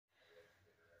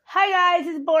Hi guys,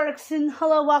 it's Borks, and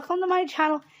hello, welcome to my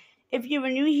channel. If you were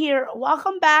new here,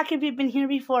 welcome back if you've been here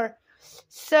before.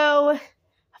 So,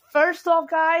 first off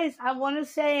guys, I want to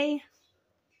say,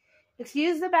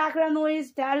 excuse the background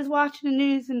noise. Dad is watching the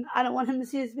news and I don't want him to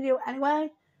see this video anyway,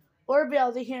 or be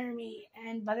able to hear me.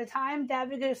 And by the time Dad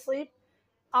will go to sleep,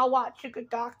 I'll watch A Good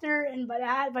Doctor, and by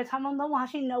the time I'm done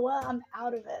watching Noah, I'm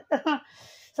out of it. So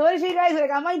I want to show you guys what I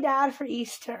got my dad for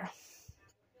Easter.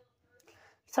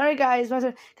 Sorry guys,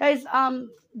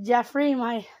 Jeffrey,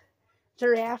 my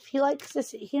giraffe, he likes to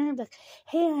sit here and be like,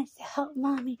 hey, I have to help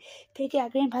mommy pick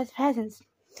out grandpa's presents.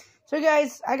 So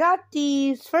guys, I got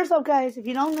these. First off guys, if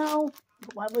you don't know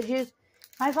what would use,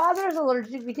 my father is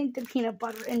allergic, we think, to peanut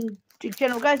butter in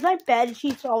general. Guys, my bed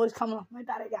sheets are always coming off my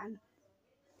bed again.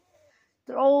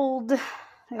 They're old.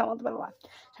 I got one the bed left.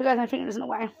 So guys, my finger's in the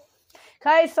way.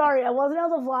 Guys, sorry, I wasn't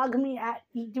able to vlog me at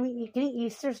getting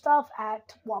Easter stuff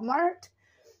at Walmart,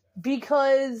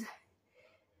 because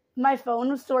my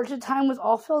phone storage at the time was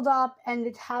all filled up, and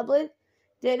the tablet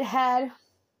that had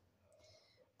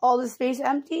all the space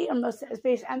empty, or most of the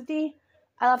space empty,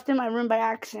 I left in my room by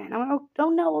accident. I'm like,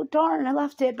 oh no, darn, I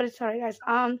left it, but it's alright guys.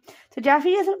 So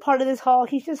Jeffy isn't part of this haul,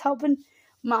 he's just helping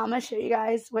Mama show you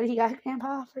guys what he got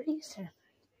Grandpa for Easter.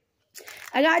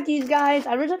 I got these guys.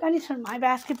 I originally got these from my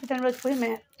basket, but then I was, wait a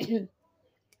minute.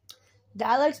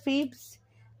 Dad likes Peeps.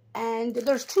 And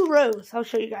there's two rows. I'll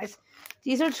show you guys.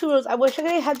 These are two rows. I wish I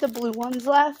had the blue ones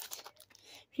left.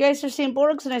 You guys are seeing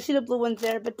Borgs, and I see the blue ones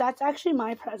there. But that's actually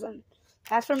my present.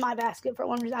 That's from my basket for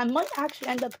one reason. I might actually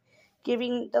end up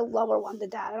giving the lower one to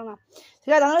Dad. I don't know.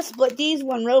 So guys, I'm going to split these.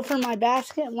 One row for my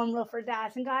basket and one row for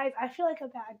Dad's. And guys, I feel like a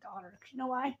bad daughter. You know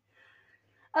why?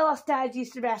 I lost Dad's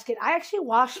Easter basket. I actually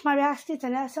washed my baskets.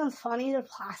 And that sounds funny. They're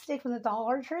plastic from the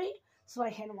Dollar Tree. So I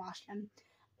hand washed them.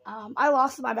 I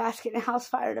lost my basket in a house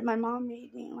fire that my mom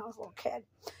made me when I was a little kid.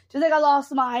 Just like I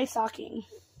lost my stocking.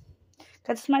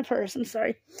 That's my purse, I'm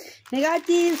sorry. And I got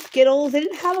these Skittles. They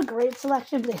didn't have a great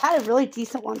selection, but they had a really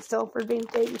decent one still for being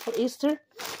day before Easter.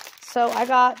 So I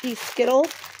got these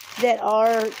Skittles that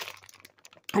are,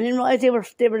 I didn't realize they were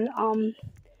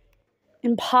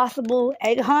Impossible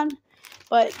Egg Hunt.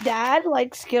 But Dad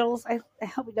likes Skittles. I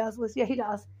hope he does. Yeah, he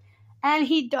does. And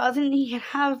he doesn't. He can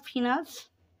have peanuts.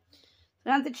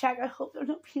 I have to check. I hope there's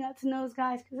no peanuts in those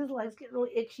guys, because his legs get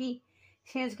really itchy.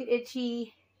 His hands get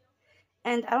itchy.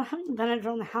 And I don't have any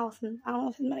Benadryl in the house. And I don't know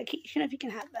if it's medication, if you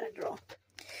can have Benadryl.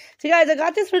 So guys, I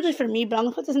got this originally for me, but I'm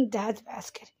going to put this in Dad's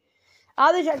basket.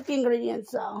 I'll have to check the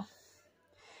ingredients though.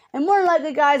 And more than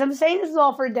likely, guys, I'm saying this is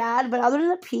all for Dad, but other than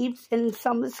the Peeps and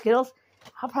some of the Skittles,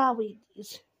 I'll probably eat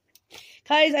these.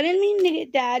 Guys, I didn't mean to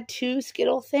get Dad two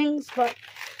Skittle things, but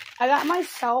I got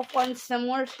myself one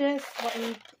similar to this.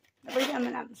 Every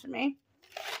M&M's for me.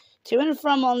 To and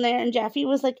from on there, and Jeffy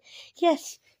was like,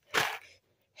 yes,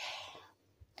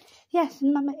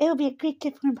 Mama, it'll be a great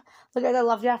gift for him. Look, I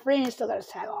love Jeffrey, and he still got his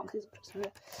tag on.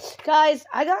 Guys,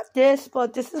 I got this,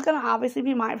 but this is gonna obviously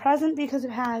be my present because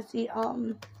it has the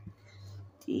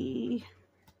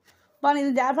bunny.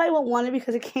 The Dad probably won't want it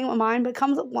because it came with mine, but it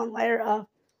comes with one layer of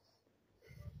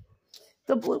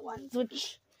the blue ones,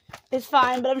 which is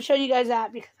fine. But I'm showing you guys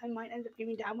that because I might end up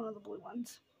giving Dad one of the blue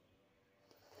ones.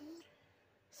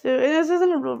 So, and this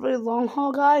isn't a really long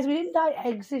haul, guys. We didn't dye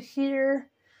eggs this year.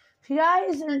 If you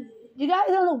guys aren't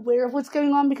aware of what's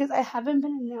going on, because I haven't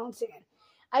been announcing it.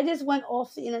 I just went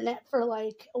off the internet for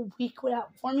like a week without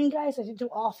informing guys. I do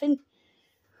often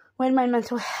when my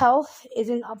mental health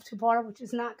isn't up to par, which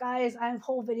is not, guys. I have a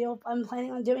whole video I'm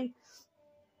planning on doing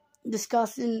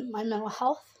discussing my mental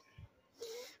health.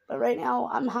 But right now,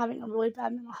 I'm having a really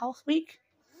bad mental health week.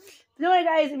 But anyway,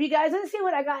 guys, if you guys want to see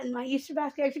what I got in my Easter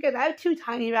basket, actually, guys, I have two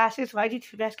tiny baskets. Why I do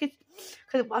two baskets?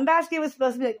 Because one basket was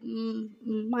supposed to be like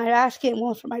my basket, and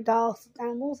one for my dolls,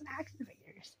 animals, and action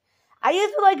figures. I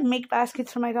used to like make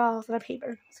baskets for my dolls out of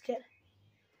paper as a kid.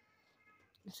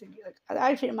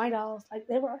 I treated my dolls like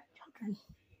they were children.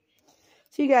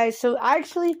 So you guys,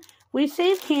 we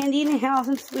save candy in the house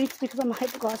and sweets because I'm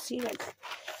hypoglycemic.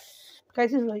 Guys,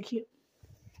 this is really cute.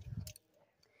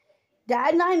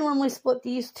 Dad and I normally split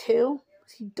these two,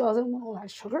 because he doesn't want all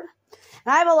that sugar.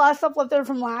 And I have a lot of stuff left over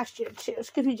from last year, too.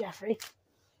 Excuse me, Jeffrey.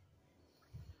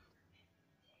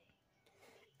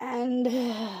 And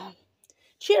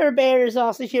Cheer Bear is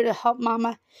also here to help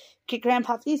Mama get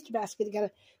Grandpa's Easter basket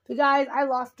together. But guys, I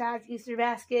lost Dad's Easter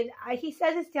basket. He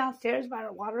says it's downstairs by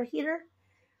our water heater.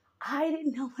 I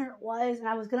didn't know where it was, and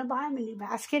I was going to buy him a new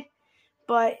basket.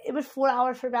 But it was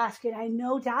 $4 per basket. I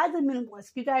know Dad's a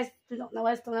minimalist. You guys who don't know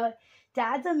us, don't know it.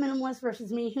 Dad's a minimalist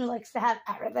versus me, who likes to have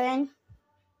everything.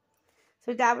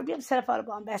 So Dad would be upset if I had a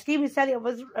bomb basket. He even said I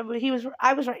was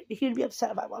right. He would be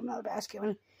upset if I bought another basket.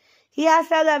 He has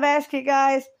to have that basket,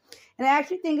 guys. And I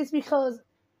actually think it's because,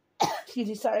 excuse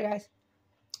me, sorry, guys.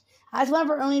 That's one of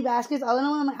our only baskets. Other than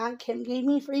one my Aunt Kim gave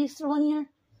me for Easter one year.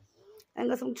 And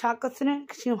got some chocolates in it,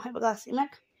 because you know, hypoglycemic.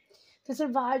 To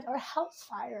survive our house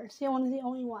fire. See, one of the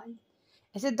only one.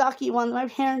 It's a ducky one that my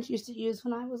parents used to use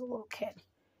when I was a little kid.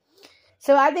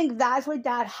 So I think that's why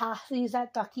Dad has to use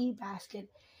that ducky basket.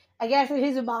 I guess in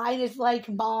his mind, it's like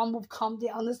Mom will come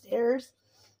down the stairs.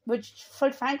 Which,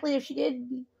 frankly, if she did,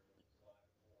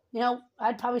 you know,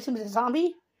 I'd probably assume it's a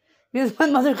zombie. Because my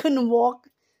mother couldn't walk.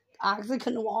 I actually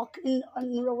couldn't walk. In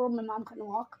the real world, my mom couldn't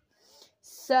walk.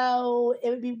 So it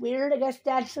would be weird. I guess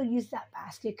Dad still used that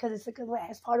basket because it's like the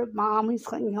last part of Mom he's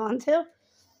clinging on to.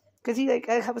 Because he like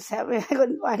got upset when I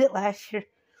couldn't find it last year.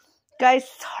 Guys,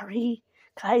 sorry.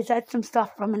 Guys, that's some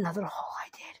stuff from another haul I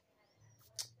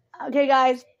did. Okay,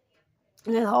 guys.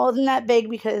 And the haul isn't that big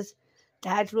because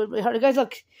Dad's really, really hard. Guys,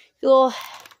 look. Little,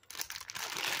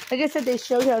 like I said, they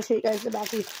showed you. I'll show you guys the back.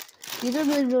 These are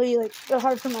really, really, like, they're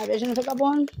hard for my vision to pick up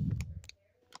on.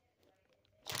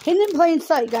 Hidden in plain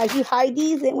sight, guys. You hide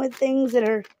these in with things that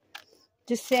are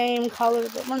the same color,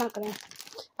 but we're not going to.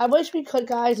 I wish we could,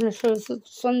 guys, and it shows the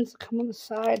sun's come on the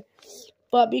side.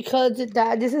 But because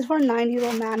this is for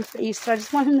 90-year-old man for Easter. I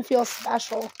just want him to feel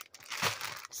special.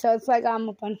 So it's like I'm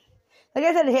open. Like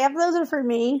I said, half of those are for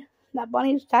me. That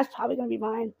bunny, that's probably going to be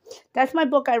mine. That's my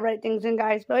book I write things in,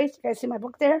 guys. Right? You guys see my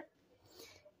book there?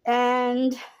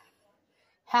 And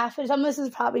some of this is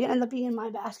probably going to end up being in my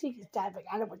basket because Dad's like,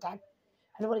 I don't want that.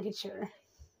 I don't want to get sure.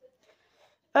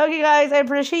 Okay, guys, I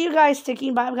appreciate you guys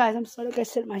sticking by. Guys, I'm sorry, like I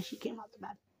said, my sheet came out the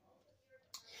bed.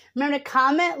 Remember to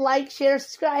comment, like, share,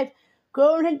 subscribe.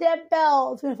 Go and hit that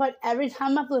bell to notify every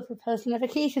time I upload for post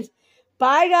notifications.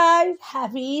 Bye, guys.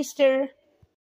 Happy Easter.